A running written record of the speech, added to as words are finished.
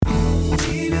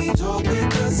Talk with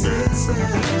the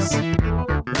Sistas.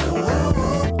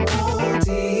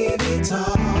 TV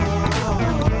Talk.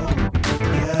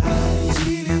 Yeah,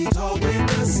 TV Talk with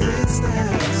the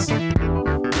Sistas.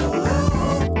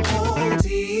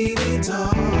 TV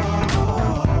Talk.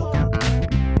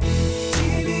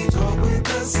 TV Talk with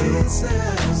the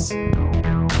Sistas.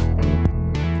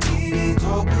 TV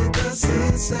Talk with the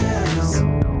Sistas.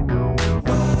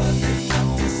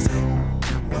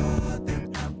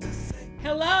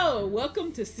 Hello,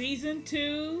 welcome to season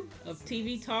 2 of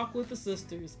TV Talk with the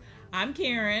Sisters. I'm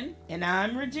Karen. And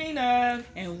I'm Regina.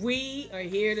 And we are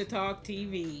here to talk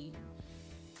TV.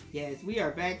 Yes, we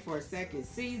are back for a second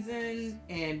season,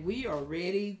 and we are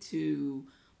ready to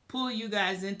pull you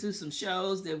guys into some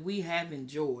shows that we have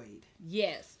enjoyed.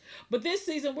 Yes, but this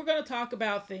season we're going to talk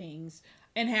about things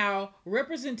and how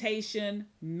representation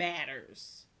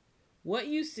matters. What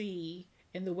you see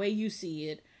and the way you see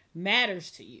it matters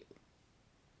to you.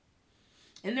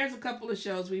 And there's a couple of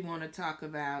shows we want to talk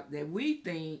about that we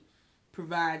think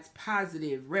provides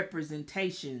positive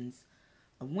representations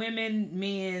of women,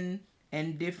 men,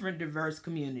 and different diverse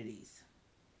communities.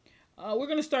 We're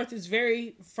going to start this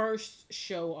first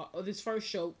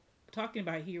show talking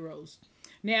about heroes.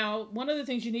 Now, one of the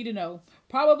things you need to know,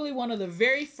 probably one of the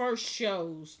very first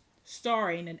shows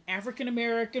starring an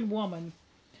African-American woman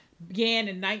began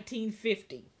in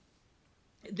 1950.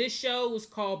 This show was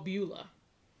called Beulah,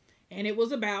 and it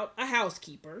was about a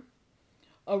housekeeper.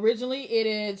 Originally, it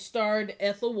had starred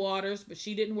Ethel Waters, but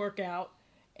she didn't work out.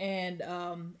 And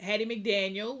Hattie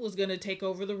McDaniel was going to take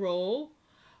over the role.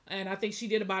 And I think she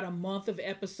did about a month of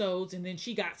episodes, and then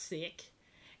she got sick.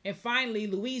 And finally,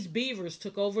 Louise Beavers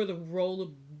took over the role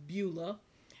of Beulah.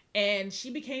 And she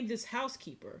became this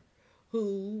housekeeper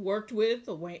who worked with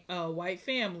a white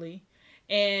family.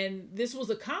 And this was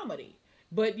a comedy.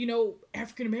 But, you know,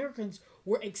 African Americans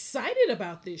were excited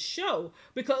about this show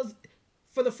because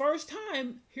for the first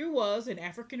time, here was an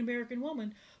African American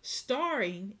woman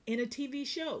starring in a TV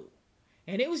show.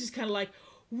 And it was just kind of like,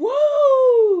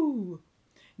 woo!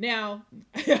 Now,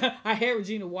 I had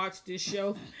Regina watch this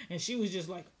show, and she was just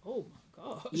like, oh my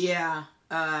gosh. Yeah.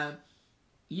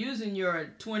 Using your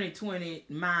 2020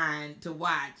 mind to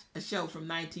watch a show from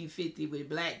 1950 with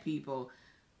black people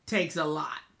takes a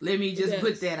lot. Let me just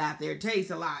put that out there. It takes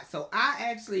a lot. So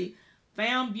I actually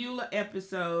found Beulah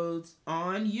episodes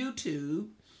on YouTube.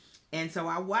 And so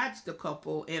I watched a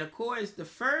couple. And of course, the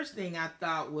first thing I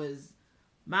thought was,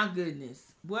 my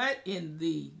goodness, what in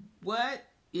the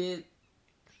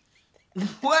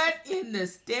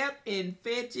step and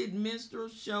fetch it minstrel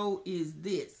show is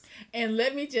this? And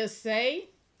let me just say,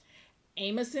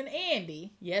 Amos and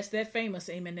Andy, yes, that famous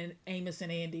Amos and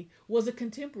Andy, was a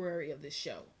contemporary of this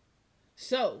show.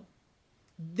 So,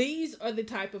 these are the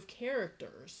type of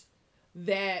characters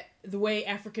that the way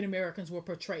African Americans were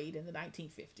portrayed in the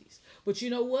 1950s. But you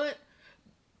know what?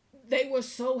 They were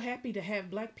so happy to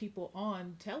have black people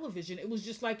on television. It was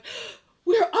just like,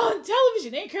 we're on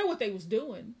television. They didn't care what they was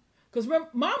doing. Because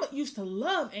Mama used to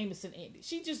love Amos and Andy.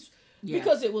 She just,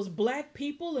 because it was black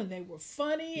people and they were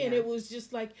funny. And it was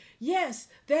just like, yes,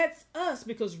 that's us.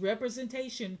 Because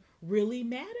representation really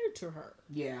mattered to her.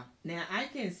 Yeah. Now, I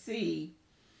can see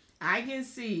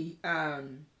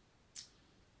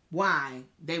why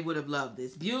they would have loved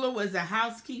this. Beulah was a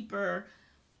housekeeper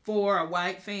for a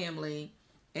white family,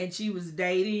 and she was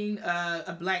dating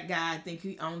a black guy. I think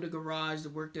he owned a garage,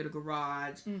 that worked at a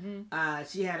garage. Mm-hmm.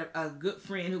 She had a good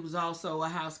friend who was also a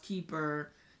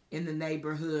housekeeper in the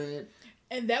neighborhood.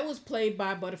 And that was played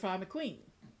by Butterfly McQueen.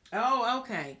 Oh,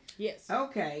 okay. Yes.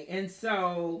 Okay. And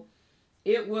so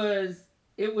it was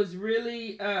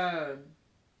really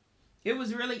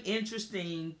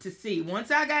interesting to see.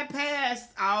 Once I got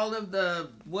past all of the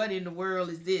what in the world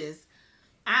is this,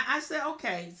 I said,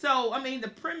 okay. So, I mean, the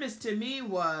premise to me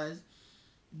was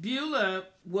Beulah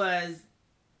was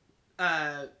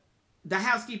the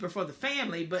housekeeper for the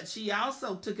family, but she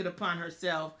also took it upon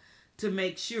herself to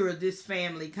make sure this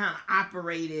family kind of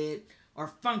operated or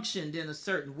functioned in a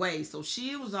certain way. So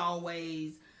she was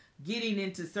always getting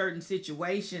into certain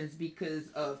situations because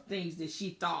of things that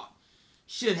she thought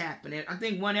should happen. And I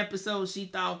think one episode she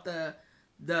thought the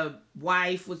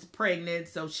wife was pregnant,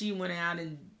 so she went out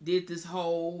and did this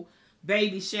whole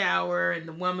baby shower, and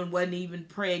the woman wasn't even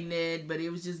pregnant, but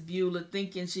it was just Beulah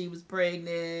thinking she was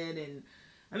pregnant. And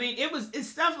I mean, it's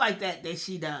stuff like that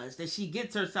she does, that she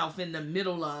gets herself in the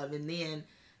middle of and then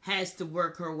has to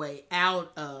work her way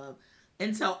out of.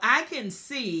 And so I can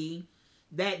see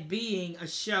that being a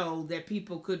show that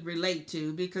people could relate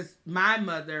to, because my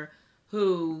mother,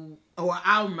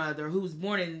 our mother, who was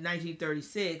born in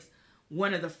 1936,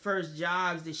 one of the first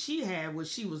jobs that she had was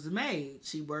she was a maid.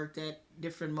 She worked at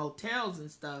different motels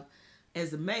and stuff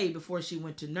as a maid before she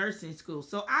went to nursing school.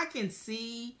 So I can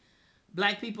see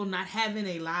Black people not having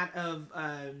a lot of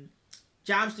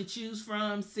jobs to choose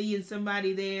from, seeing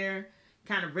somebody there,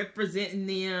 kind of representing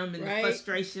them and the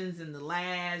frustrations and the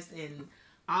laughs and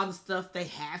all the stuff they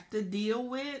have to deal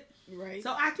with. Right.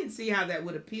 So I can see how that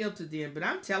would appeal to them. But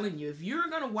I'm telling you, if you're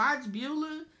going to watch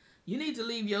Beulah, you need to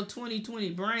leave your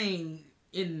 2020 brain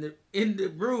in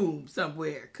the room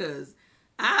somewhere. Because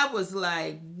I was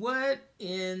like, what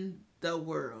in the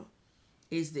world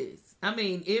is this? I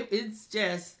mean, it's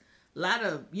just a lot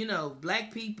of,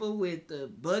 Black people with the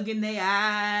bug in their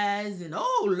eyes and,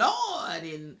 oh, Lord,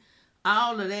 and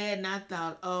all of that. And I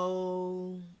thought,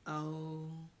 oh.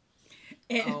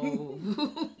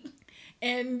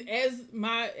 And as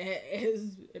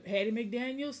Hattie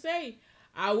McDaniel say,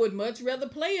 I would much rather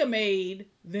play a maid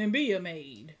than be a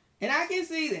maid. And I can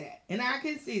see that. And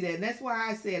that's why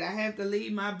I said I have to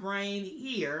leave my brain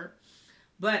here.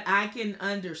 But I can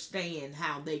understand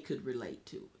how they could relate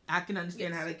to it. I can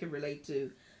understand how they can relate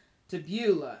to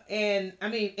Beulah. And,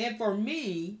 and for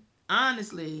me,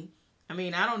 honestly, I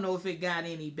don't know if it got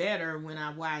any better when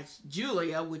I watched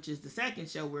Julia, which is the second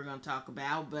show we're going to talk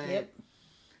about. But,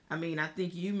 I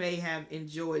think you may have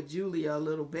enjoyed Julia a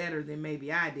little better than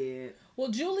maybe I did. Well,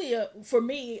 Julia, for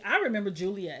me, I remember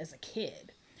Julia as a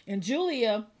kid. And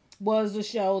Julia was a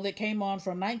show that came on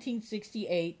from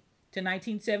 1968 to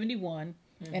 1971.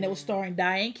 Mm-hmm. And it was starring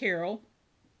Diane Carroll,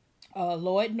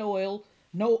 Lloyd Nolan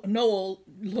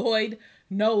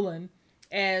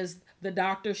as the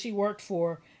doctor she worked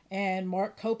for, and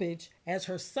Mark Kopich as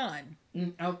her son.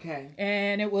 Okay.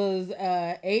 And it was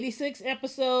 86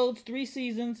 episodes, 3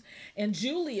 seasons. And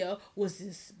Julia was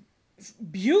this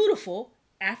beautiful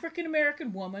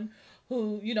African-American woman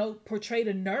who, portrayed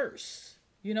a nurse,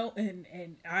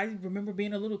 and I remember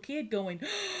being a little kid going,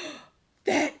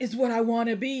 that is what I want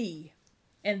to be.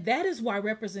 And that is why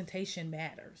representation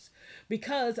matters.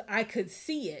 Because I could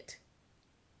see it.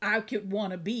 I could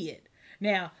want to be it.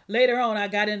 Now, later on, I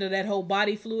got into that whole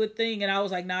body fluid thing, and I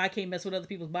was like, nah, I can't mess with other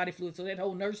people's body fluid. So that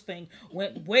whole nurse thing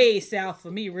went way south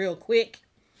for me real quick.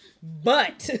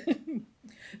 But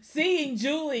seeing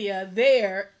Julia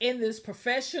there in this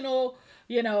professional,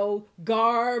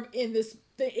 garb, in this,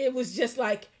 it was just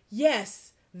like,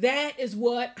 yes, that is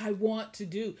what I want to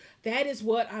do. That is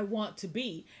what I want to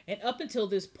be. And up until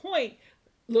this point,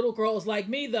 little girls like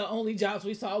me, the only jobs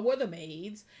we saw were the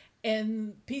maids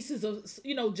and pieces of,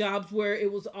 jobs where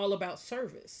it was all about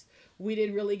service. We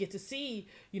didn't really get to see,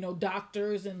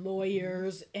 doctors and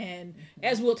lawyers. And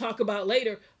as we'll talk about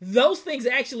later, those things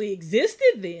actually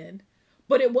existed then,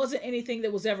 but it wasn't anything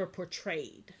that was ever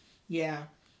portrayed. Yeah.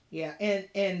 Yeah.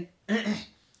 And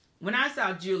when I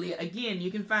saw Julia, again,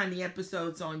 you can find the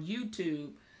episodes on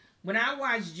YouTube. When I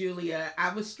watched Julia,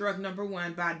 I was struck, number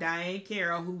one, by Diane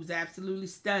Carroll, who's absolutely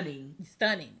stunning.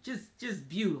 Stunning. Just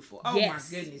beautiful. Oh,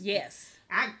 yes. My goodness. Yes.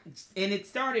 And it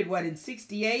started, in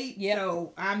 68? Yep.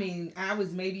 So, I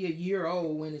was maybe a year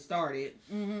old when it started.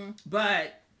 Mm-hmm.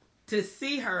 But to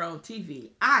see her on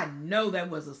TV, I know that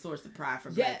was a source of pride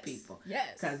for Black people.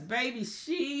 Yes. Because, baby,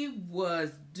 she was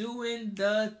doing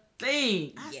the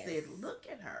thing. I said, look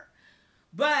at her.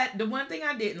 But the one thing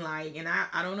I didn't like, and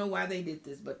I don't know why they did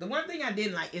this, but the one thing I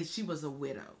didn't like is she was a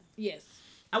widow. Yes.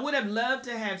 I would have loved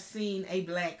to have seen a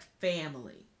Black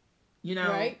family,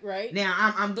 Right.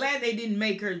 Now, I'm glad they didn't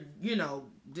make her,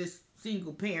 just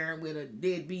single parent with a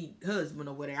deadbeat husband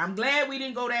or whatever. I'm glad we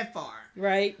didn't go that far.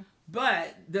 Right.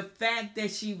 But the fact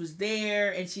that she was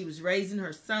there and she was raising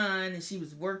her son and she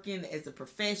was working as a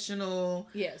professional.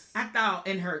 Yes. I thought,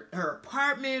 and her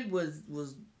apartment was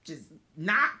just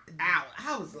knocked out.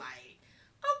 I was like,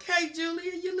 okay,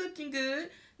 Julia, you're looking good.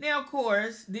 Now, of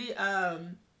course, I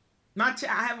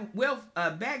have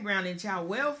a background in child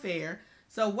welfare,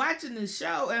 so watching the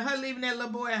show and her leaving that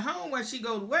little boy at home while she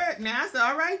go to work. Now I said,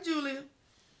 all right, Julia.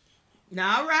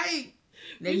 Now, all right.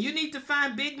 Now you need to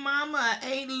find Big Mama, or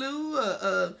Aunt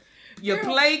Lou, your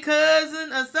play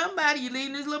cousin, or somebody. You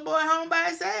leaving this little boy home by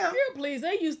himself. Girl, please,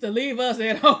 they used to leave us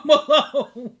at home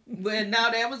alone. Well, now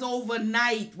that was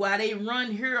overnight while they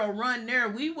run here or run there.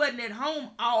 We wasn't at home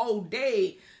all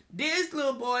day. This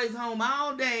little boy's home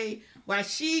all day while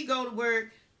she go to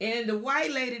work and the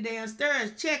white lady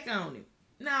downstairs check on him.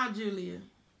 Now, Julia.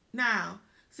 Now.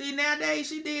 See, nowadays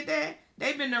she did that.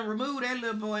 They been to remove that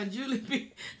little boy and Julie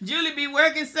be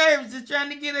working services trying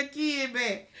to get her kid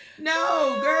back.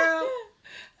 No, girl.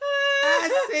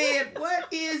 I said,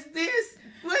 what is this?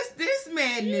 What's this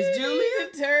man madness, You Julia.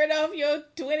 need to turn off your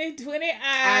 2020 eyes.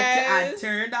 I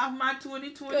turned off my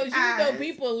 2020 eyes. Because you know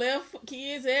people left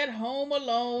kids at home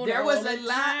alone. There all was the a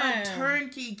lot time. of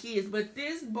turnkey kids, but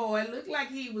this boy looked like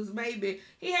he was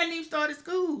he hadn't even started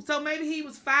school, so maybe he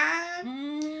was 5.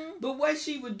 Mm-hmm. But what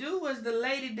she would do was the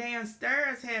lady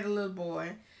downstairs had a little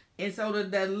boy, and so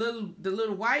the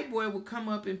little white boy would come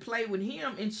up and play with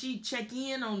him, and she'd check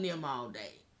in on them all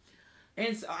day.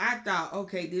 And so I thought,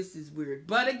 okay, this is weird.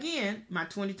 But again, my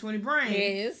 2020 brain,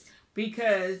 Yes.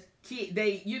 because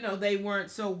they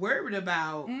weren't so worried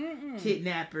about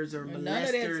kidnappers or None of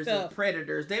that molesters or stuff.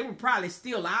 predators. They were probably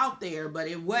still out there, but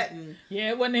it wasn't. Yeah,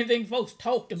 it wasn't anything folks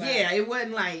talked about. Yeah, it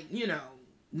wasn't like,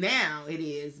 now it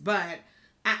is. But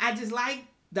I just like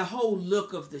the whole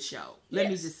look of the show. Let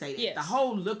me just say that. Yes. The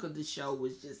whole look of the show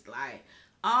was just like,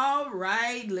 all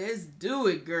right, let's do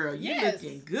it, girl. You Yes.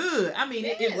 looking good. I mean,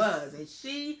 it Yes. was. And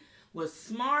she was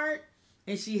smart,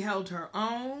 and she held her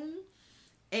own.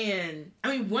 And,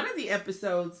 I mean, one of the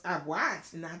episodes I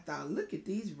watched, and I thought, look at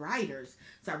these writers.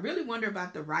 So I really wonder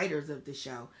about the writers of the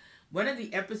show. One of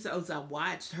the episodes I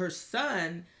watched, her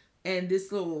son and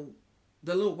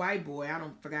the little white boy,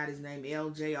 forgot his name,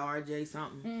 LJRJ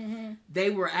something. Mm-hmm. They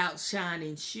were out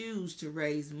shining shoes to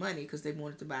raise money because they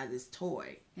wanted to buy this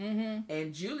toy. Mm-hmm.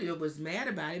 And Julia was mad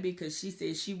about it because she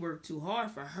said she worked too hard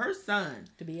for her son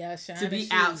To be out shining to be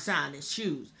shoes. out shining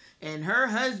shoes. And her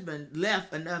husband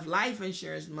left enough life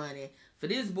insurance money for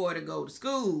this boy to go to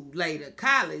school later,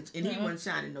 college, and he wasn't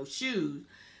shining no shoes.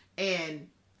 And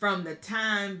from the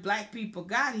time black people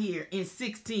got here in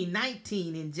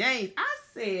 1619 in James, I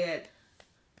said,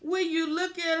 will you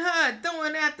look at her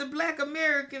throwing out the black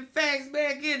American facts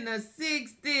back in the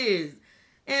 60s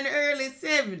and early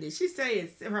 70s? She said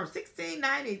from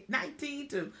 1619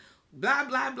 to blah,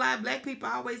 blah, blah. Black people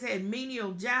always had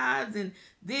menial jobs and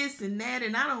this and that,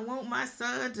 and I don't want my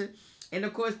son to... And,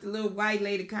 of course, the little white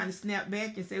lady kind of snapped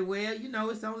back and said, well,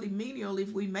 it's only menial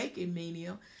if we make it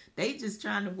menial. They just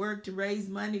trying to work to raise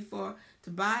money to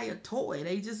buy a toy.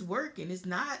 They just working. It's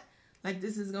not like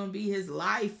this is going to be his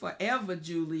life forever,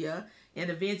 Julia. And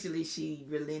eventually she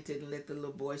relented and let the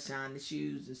little boy shine the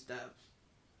shoes and stuff.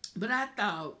 But I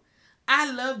thought, I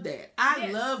love that. I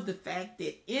love the fact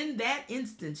that in that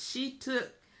instance, she took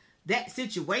that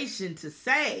situation to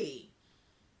say,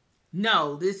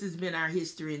 no, this has been our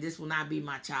history and this will not be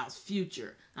my child's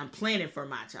future. I'm planning for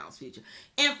my child's future.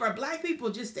 And for black people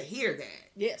just to hear that.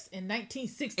 Yes, in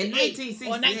 1968. In 1968.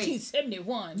 Or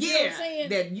 1971. Yeah. You know what I'm saying?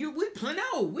 That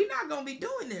we're not going to be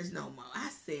doing this no more. I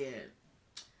said,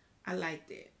 I like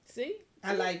that. See?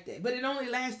 I like that. But it only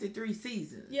lasted 3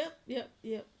 seasons. Yep.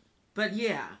 But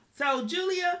yeah. So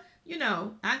Julia,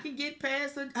 I can get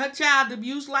past her child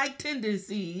abuse-like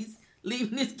tendencies,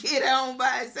 leaving this kid at home by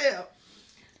herself.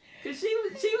 Because she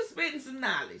was spitting some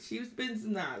knowledge.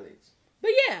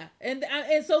 But yeah, and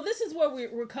so this is where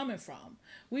we're coming from.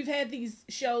 We've had these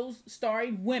shows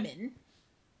starring women,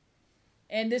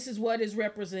 and this is what has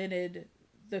represented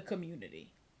the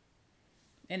community.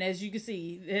 And as you can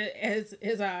see, as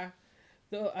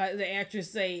the actress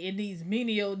say, in these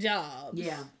menial jobs,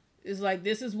 it's like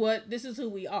this is who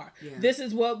we are. Yeah. This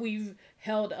is what we've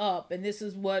held up, and this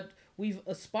is what we've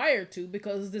aspired to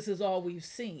because this is all we've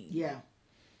seen. Yeah.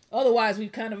 Otherwise,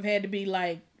 we've kind of had to be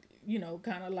like,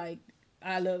 kind of like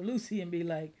I Love Lucy and be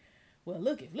like, well,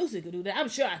 look, if Lucy could do that, I'm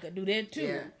sure I could do that too.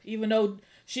 Yeah. Even though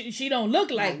she don't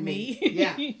look like me.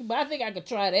 Yeah. But I think I could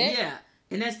try that. Yeah.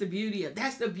 And that's the beauty of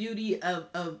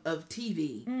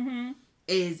TV. Mm-hmm.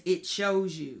 Is it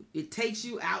shows you. It takes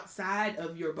you outside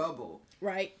of your bubble.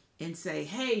 Right. And say,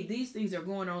 hey, these things are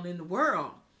going on in the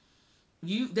world.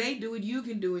 They do it, you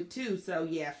can do it too. So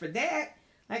yeah, for that,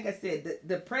 like I said,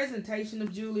 the presentation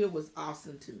of Julia was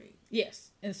awesome to me.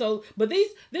 Yes. And so, but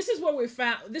this is where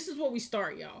we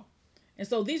start, y'all. And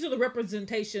so these are the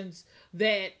representations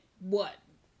that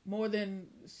more than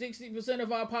 60%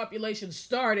 of our population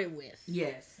started with.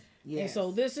 Yes. And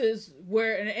so this is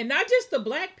where, and not just the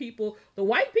black people, the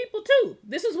white people too.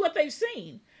 This is what they've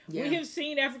seen. Yeah. We have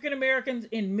seen African Americans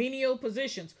in menial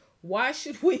positions. Why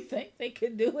should we think they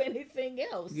could do anything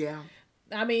else? Yeah.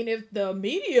 I mean, if the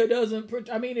media doesn't,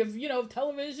 if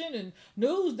television and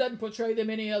news doesn't portray them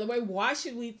any other way, why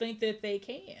should we think that they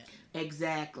can?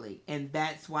 Exactly. And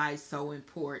that's why it's so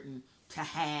important to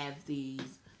have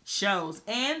these shows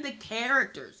and the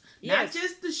characters. Yes. Not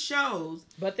just the shows,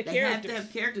 but the characters. Have to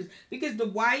have characters. Because the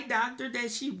white doctor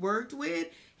that she worked with,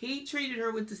 he treated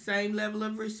her with the same level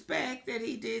of respect that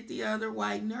he did the other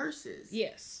white nurses.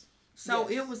 Yes. So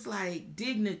it was like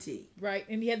dignity. Right.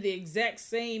 And he had the exact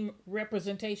same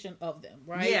representation of them,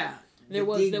 right? Yeah. There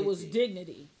was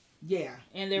dignity. Yeah.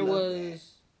 And there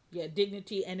was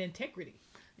dignity and integrity.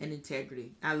 and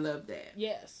integrity. I love that.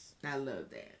 Yes. I love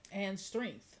that. And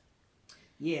strength.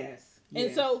 Yes.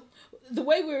 And so the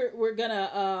way we're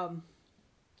gonna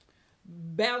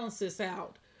balance this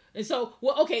out. And so,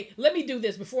 okay, let me do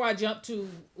this before I jump to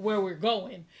where we're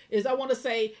going. Is I want to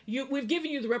say we've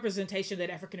given you the representation that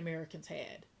African Americans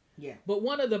had. Yeah. But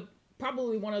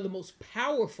probably one of the most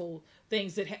powerful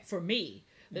things for me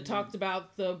that talked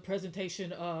about the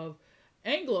presentation of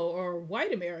Anglo or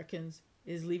white Americans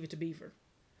is Leave It to Beaver.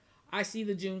 I see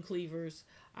the June cleavers.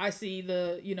 I see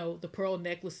the pearl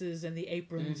necklaces and the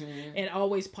aprons and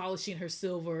always polishing her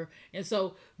silver. And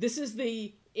so this is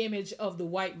the image of the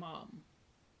white mom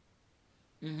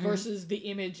versus the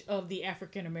image of the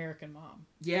African American mom.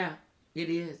 Yeah, it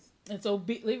is. And so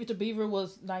Leave It to Beaver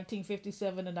was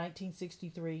 1957 to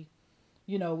 1963,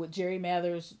 with Jerry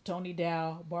Mathers, Tony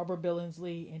Dow, Barbara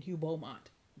Billingsley, and Hugh Beaumont.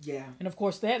 Yeah. And of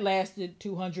course that lasted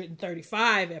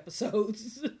 235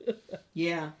 episodes.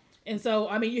 Yeah. And so,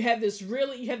 I mean, you have this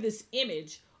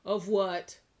image of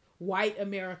what white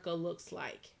America looks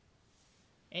like.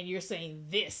 And you're saying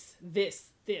this.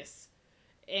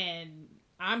 And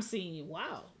I'm seeing,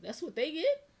 wow, that's what they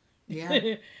get?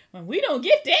 Yeah. We don't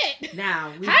get that.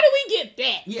 Now, how do we get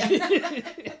that?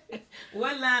 Yeah.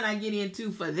 What line I get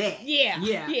into for that?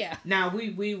 Yeah. Now, we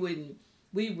wouldn't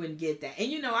get that.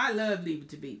 And I love Leave It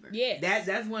to Beaver. Yeah.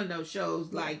 That's one of those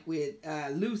shows like with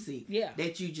Lucy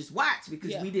that you just watch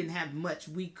because we didn't have much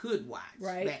we could watch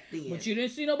back then. But you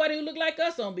didn't see nobody who looked like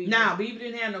us on Beaver. No, Beaver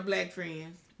didn't have no black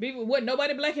friends. Beaver wasn't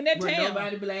nobody black in that town.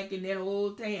 Nobody black in that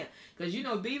whole town. Because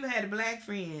Beaver had a black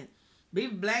friend.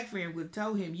 Beaver black friend would have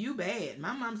told him, you bad.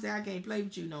 My mom said I can't play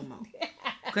with you no more.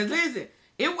 Because listen,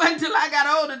 it wasn't until I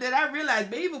got older that I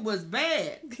realized Beaver was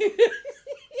bad.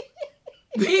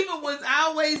 Beaver was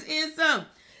always in something.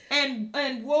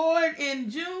 And Ward and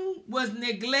June was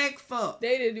neglectful.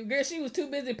 They didn't. Girl, she was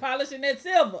too busy polishing that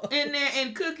silver. In there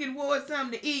and cooking Ward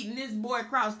something to eat, and this boy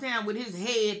across town with his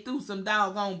head through some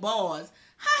doggone bars.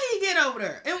 How he get over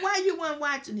there? And why you weren't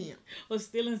watching him? Was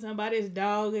stealing somebody's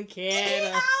dog or cat.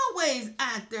 He always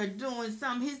out there doing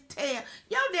something. His tail.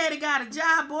 Your daddy got a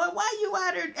job, boy. Why you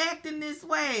out there acting this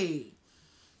way?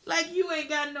 Like you ain't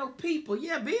got no people.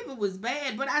 Yeah, Beaver was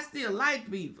bad, but I still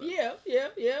like Beaver.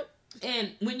 Yep.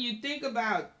 And when you think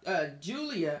about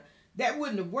Julia, that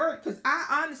wouldn't have worked because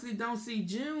I honestly don't see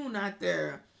June out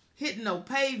there hitting no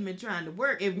pavement trying to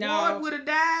work. If Ward would have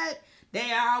died,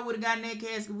 they all would have gotten that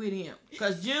casket with him.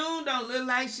 Because June don't look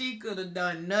like she could have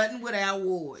done nothing without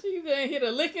Ward. She gonna hit a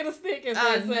lick and a stick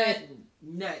as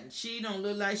nothing. She don't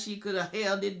look like she could have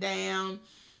held it down.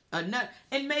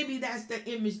 And maybe that's the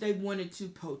image they wanted to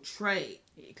portray.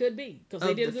 It could be because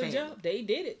they did a good job. They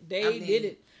did it. They did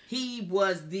it. He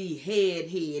was the head.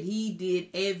 He did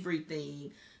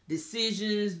everything.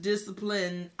 Decisions,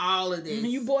 discipline, all of this.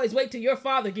 You boys wait till your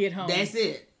father get home. That's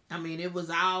it. I mean, it was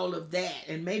all of that.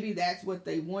 And maybe that's what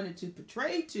they wanted to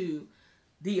portray to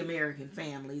the American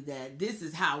family, that this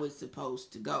is how it's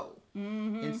supposed to go.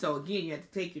 Mm-hmm. And so, again, you have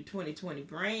to take your 2020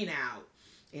 brain out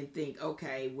and think,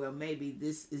 okay, well, maybe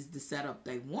this is the setup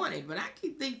they wanted. But I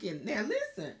keep thinking, now,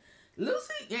 listen,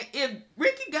 Lucy, if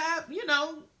Ricky got,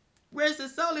 where's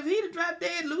his soul? If he'd have dropped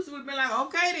dead, Lucy would have been like,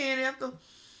 okay, then, after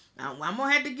I'm going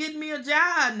to have to get me a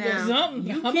job now.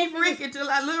 You keep little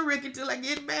Ricky till I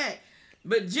get back.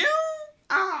 But June,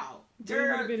 June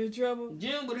would have been in trouble.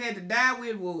 June would have had to die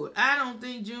with Wood. I don't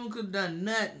think June could have done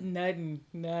nothing.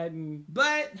 Nothing.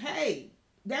 But, hey,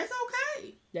 that's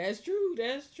okay. That's true.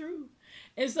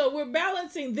 And so we're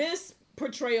balancing this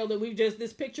portrayal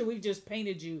this picture we've just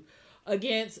painted you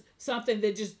against something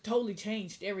that just totally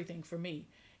changed everything for me.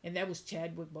 And that was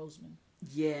Chadwick Boseman.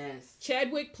 Yes.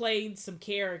 Chadwick played some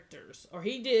characters, or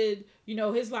he did,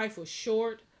 his life was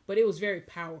short, but it was very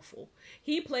powerful.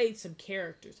 He played some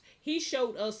characters. He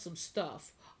showed us some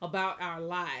stuff about our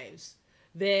lives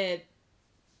that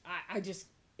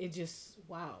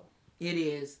wow. It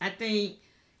is. I think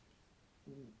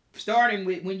starting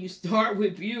with, when you start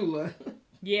with Beulah.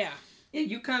 Yeah. And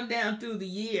you come down through the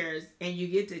years and you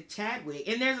get to Chadwick.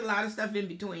 And there's a lot of stuff in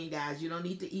between, guys. You don't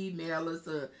need to email us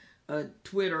or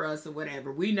Twitter us or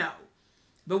whatever. We know.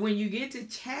 But when you get to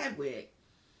Chadwick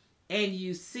and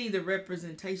you see the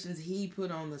representations he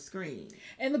put on the screen.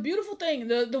 And the beautiful thing,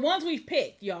 the ones we've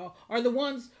picked, y'all, are the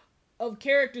ones of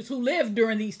characters who lived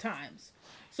during these times.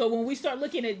 So when we start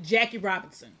looking at Jackie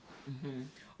Robinson,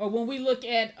 or when we look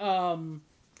at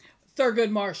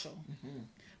Thurgood Marshall,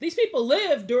 these people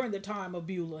lived during the time of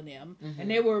Beulah and them, and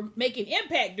they were making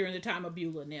impact during the time of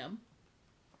Beulah and them,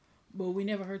 but we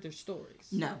never heard their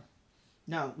stories. No,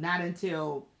 not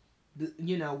until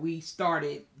we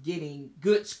started getting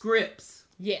good scripts.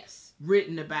 Yes.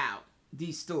 Written about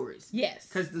these stories. Yes.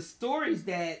 Because the stories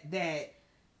that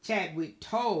Chadwick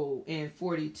told in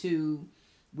 42,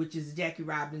 which is Jackie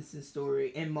Robinson's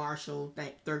story, and Marshall,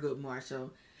 Thurgood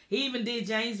Marshall. He even did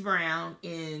James Brown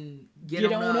in Get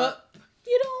On Up.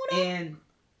 Get On Up.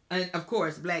 And of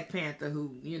course, Black Panther,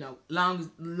 who, you know,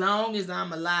 long as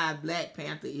I'm alive, Black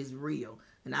Panther is real.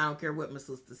 And I don't care what my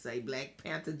sister say. Black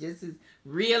Panther just as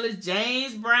real as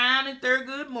James Brown and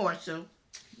Thurgood Marshall.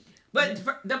 But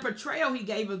the portrayal he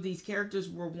gave of these characters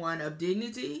were one of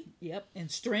dignity. Yep. And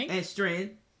strength.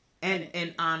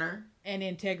 And honor. And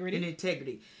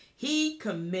integrity. He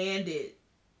commanded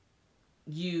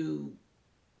you.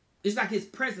 It's like his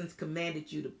presence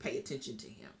commanded you to pay attention to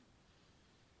him.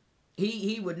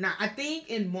 He would not. I think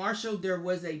in Marshall there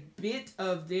was a bit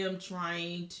of them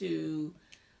trying to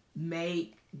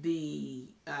make the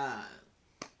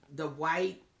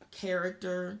white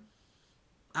character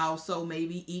also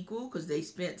maybe equal, because they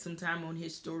spent some time on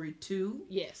his story too.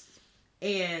 Yes.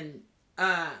 And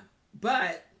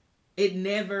but it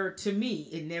never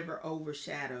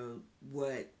overshadowed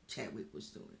what Chadwick was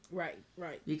doing. Right.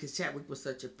 Because Chadwick was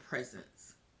such a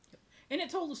presence. And it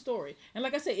told the story. And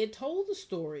like I said, it told the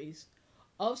stories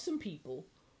of some people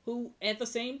who, at the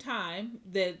same time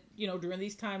that, you know, during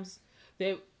these times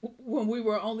that when we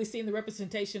were only seeing the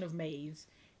representation of maids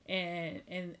and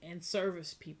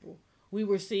service people, we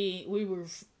were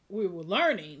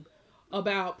learning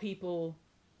about people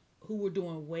who were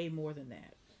doing way more than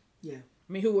that. Yeah.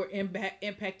 I mean, who were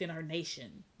impacting our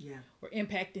nation. Yeah. Or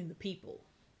impacting the people.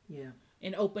 Yeah.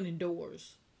 And opening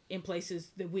doors in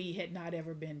places that we had not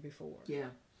ever been before. Yeah.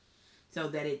 So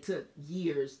that it took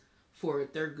years for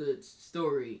Thurgood's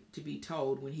story to be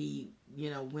told when he, you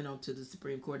know, went on to the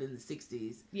Supreme Court in the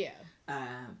 60s. Yeah.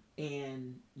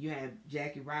 And you have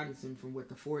Jackie Robinson from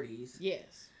the 40s.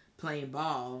 Yes. Playing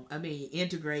ball. I mean,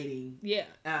 integrating. Yeah.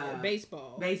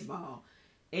 Baseball.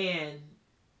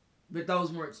 But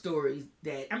those weren't stories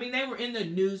that, I mean, they were in the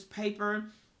newspaper,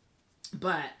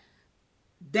 but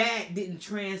that didn't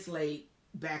translate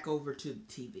back over to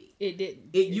TV. It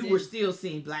didn't. You were still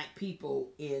seeing black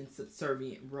people in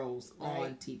subservient roles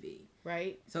on TV.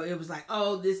 Right. So it was like,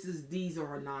 oh, these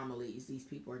are anomalies. These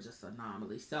people are just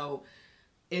anomalies. So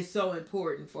it's so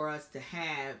important for us to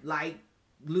have, like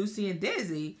Lucy and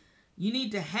Desi, you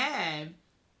need to have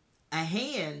a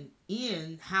hand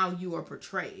in how you are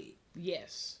portrayed.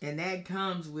 Yes. And that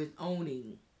comes with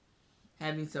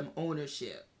having some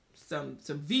ownership, some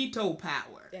veto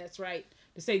power. That's right.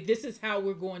 To say, this is how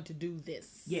we're going to do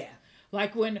this. Yeah.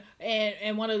 Like when,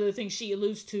 and one of the things she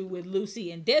alludes to with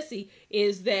Lucy and Desi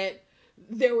is that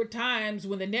there were times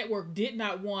when the network did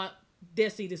not want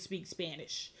Desi to speak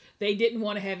Spanish. They didn't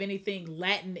want to have anything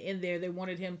Latin in there. They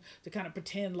wanted him to kind of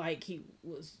pretend like he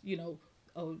was, you know,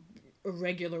 a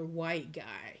regular white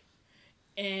guy.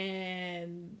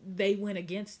 And they went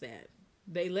against that.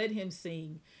 They let him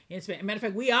sing in Spanish. Matter of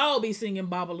fact, we all be singing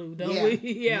Babalu, don't we?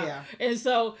 Yeah. And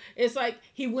so it's like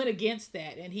he went against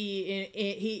that, and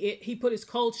he put his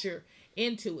culture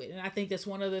into it. And I think that's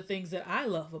one of the things that I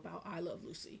love about I Love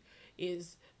Lucy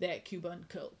is that Cuban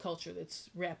culture that's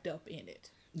wrapped up in it.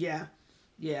 Yeah.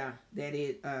 Yeah, that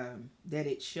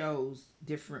it shows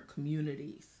different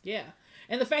communities. Yeah,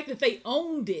 and the fact that they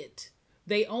owned it.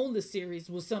 They owned the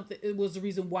series was something. It was the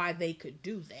reason why they could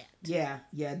do that. Yeah,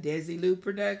 Desilu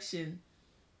Production,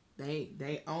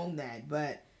 they own that.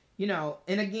 But you know,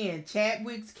 and again,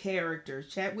 Chadwick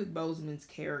Boseman's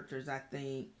characters, I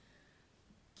think,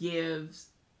 gives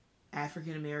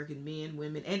African American men,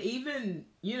 women, and even,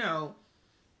 you know,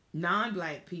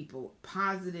 non-black people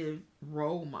positive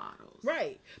role models.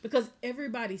 Right, because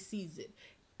everybody sees it.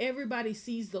 Everybody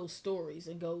sees those stories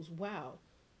and goes, "Wow.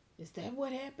 Is that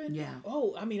what happened?" Yeah.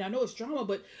 Oh, I mean, I know it's drama,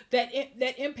 but that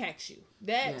impacts you.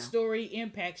 That story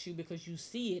impacts you because you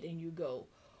see it and you go,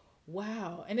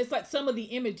 wow. And it's like some of the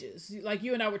images, like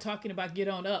you and I were talking about Get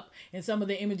On Up, and some of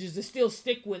the images that still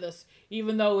stick with us,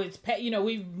 even though it's, you know,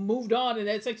 we've moved on in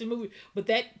that section of the movie, but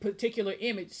that particular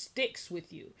image sticks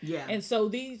with you. Yeah. And so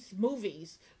these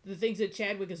movies, the things that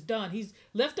Chadwick has done, he's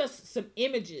left us some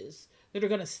images that are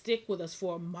going to stick with us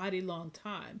for a mighty long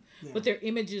time. Yeah. But they're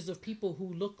images of people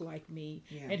who look like me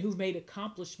and who've made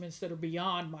accomplishments that are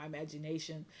beyond my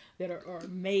imagination, that are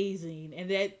amazing. And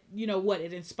that, you know what,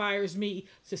 it inspires me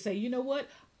to say, you know what,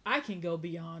 I can go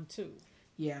beyond too.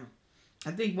 Yeah.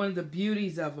 I think one of the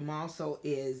beauties of them also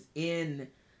is in,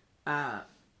 the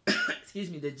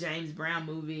James Brown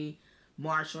movie,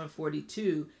 Marshall and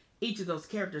 42, each of those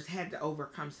characters had to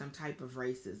overcome some type of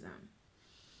racism.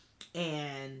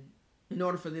 And in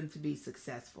order for them to be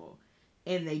successful.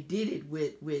 And they did it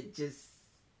with just,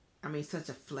 I mean, such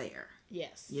a flair.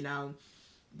 Yes. You know,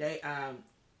 they,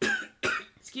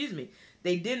 excuse me,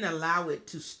 they didn't allow it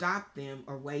to stop them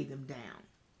or weigh them down.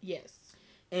 Yes.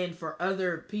 And for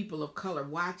other people of color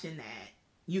watching that,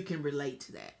 you can relate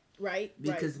to that. Right.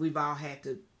 Because we've all had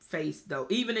to face those.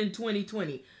 Even in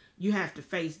 2020, you have to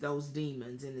face those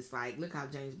demons. And it's like, look how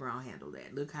James Brown handled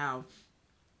that. Look how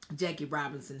Jackie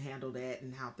Robinson handled that,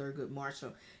 and how Thurgood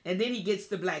Marshall. And then he gets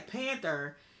to Black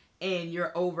Panther, and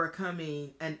you're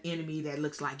overcoming an enemy that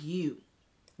looks like you.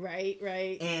 Right.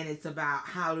 And it's about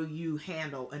how do you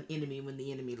handle an enemy when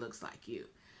the enemy looks like you.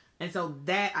 And so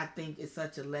that, I think, is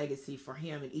such a legacy for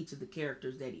him and each of the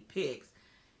characters that he picks.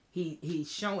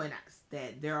 He's showing us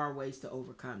that there are ways to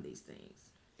overcome these things.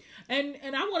 And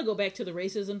I want to go back to the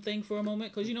racism thing for a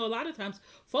moment, because, you know, a lot of times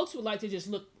folks would like to just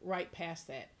look right past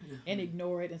that and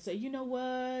ignore it and say, you know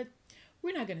what,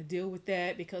 we're not going to deal with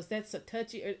that because that's a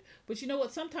touchy. But you know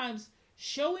what? Sometimes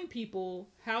showing people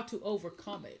how to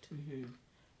overcome it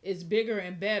is bigger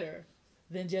and better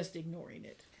than just ignoring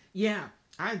it. Yeah,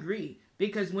 I agree.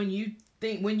 Because when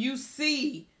you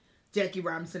see Jackie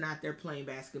Robinson out there playing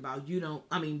baseball, you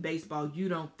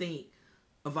don't think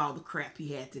of all the crap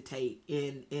he had to take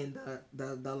in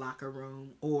the locker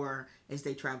room or as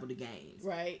they travel to games.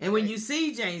 Right. And when you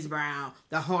see James Brown,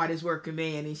 the hardest working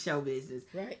man in show business,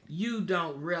 right, you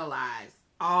don't realize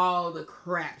all the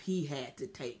crap he had to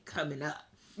take coming up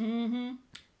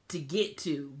to get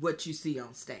to what you see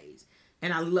on stage.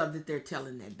 And I love that they're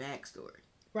telling that backstory.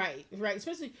 Right.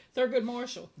 Especially Thurgood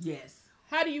Marshall. Yes.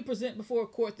 How do you present before a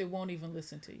court that won't even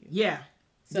listen to you? Yeah.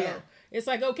 So it's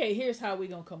like, okay, here's how we're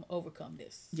going to overcome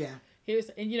this. Yeah.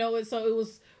 And you know, so it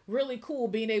was really cool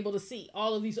being able to see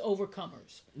all of these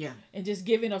overcomers. Yeah. And just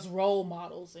giving us role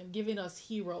models and giving us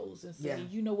heroes and saying,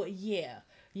 you know what? Yeah,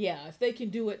 if they can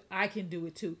do it, I can do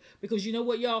it too. Because you know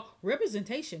what, y'all?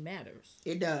 Representation matters.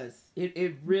 It does.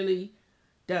 It really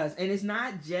does. And it's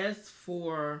not just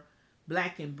for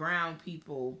Black and brown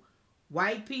people.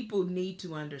 White people need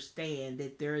to understand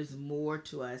that there is more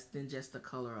to us than just the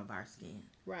color of our skin.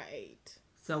 Right.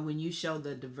 So when you show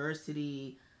the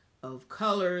diversity of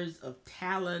colors, of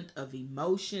talent, of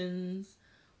emotions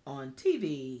on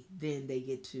TV, then they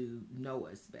get to know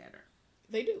us better.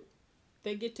 They do.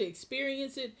 They get to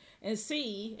experience it and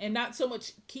see, and not so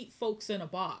much keep folks in a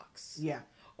box. Yeah.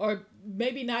 Or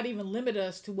maybe not even limit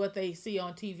us to what they see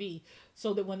on TV,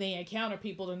 so that when they encounter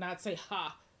people, to not say,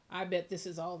 ha, I bet this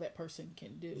is all that person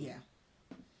can do. Yeah.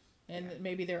 And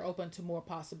maybe they're open to more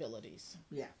possibilities.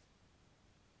 Yeah.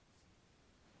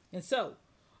 And so,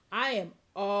 I am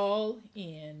all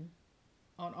in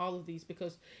on all of these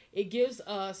because it gives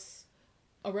us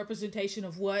a representation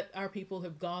of what our people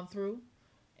have gone through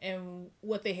and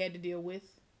what they had to deal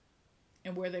with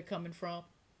and where they're coming from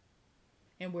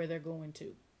and where they're going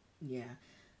to. Yeah.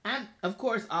 I'm, of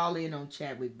course, all in on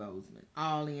Chadwick Boseman.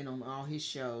 All in on all his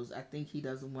shows. I think he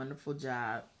does a wonderful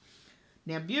job.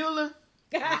 Now, Beulah,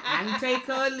 I can take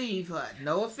her or leave her.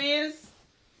 No offense.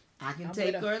 I can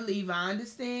take her or leave her. I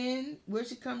understand where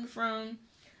she's coming from.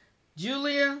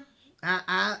 Julia,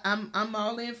 I'm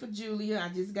all in for Julia.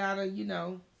 I just gotta,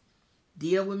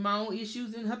 deal with my own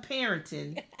issues in her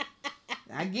parenting.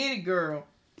 I get it, girl.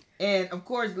 And, of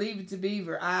course, Leave It to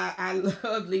Beaver. I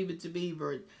love Leave It to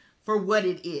Beaver for what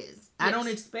it is. Yes. I don't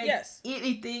expect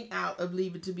anything out of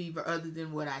Leave It to Beaver other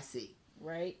than what I see.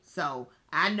 Right. So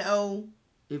I know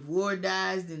if Ward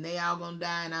dies, then they all gonna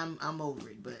die, and I'm over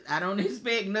it. But I don't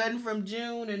expect nothing from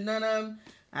June and none of them.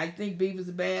 I think Beaver's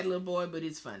a bad little boy, but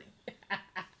it's funny.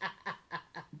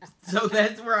 So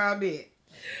that's where I'm at.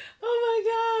 Oh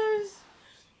my gosh.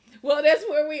 Well, that's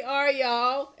where we are,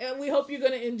 y'all. And we hope you're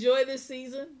going to enjoy this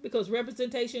season because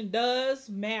representation does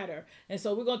matter. And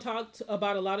so we're going to talk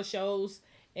about a lot of shows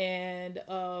and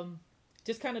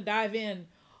just kind of dive in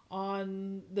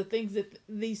on the things that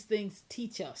these things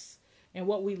teach us and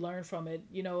what we learn from it,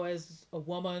 as a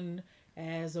woman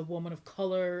of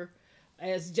color,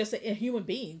 as just a human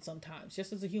being sometimes,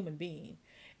 just as a human being.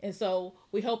 And so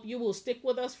we hope you will stick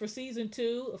with us for season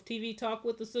 2 of TV Talk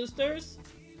with the Sisters.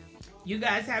 You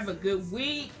guys have a good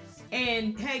week.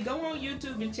 And hey, go on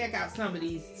YouTube and check out some of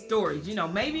these stories.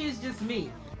 Maybe it's just me.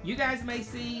 You guys may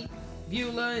see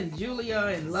Beulah and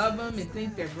Julia and love them and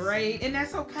think they're great. And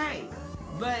that's okay.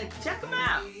 But check them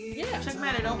out. Yeah. Check them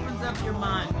out. It opens up your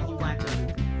mind when you watch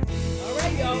them. All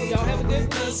right, y'all. Y'all have a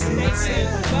good week. Stay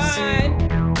safe. Bye.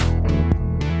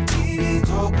 TV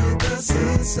Talk with the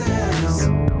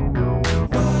Sistas.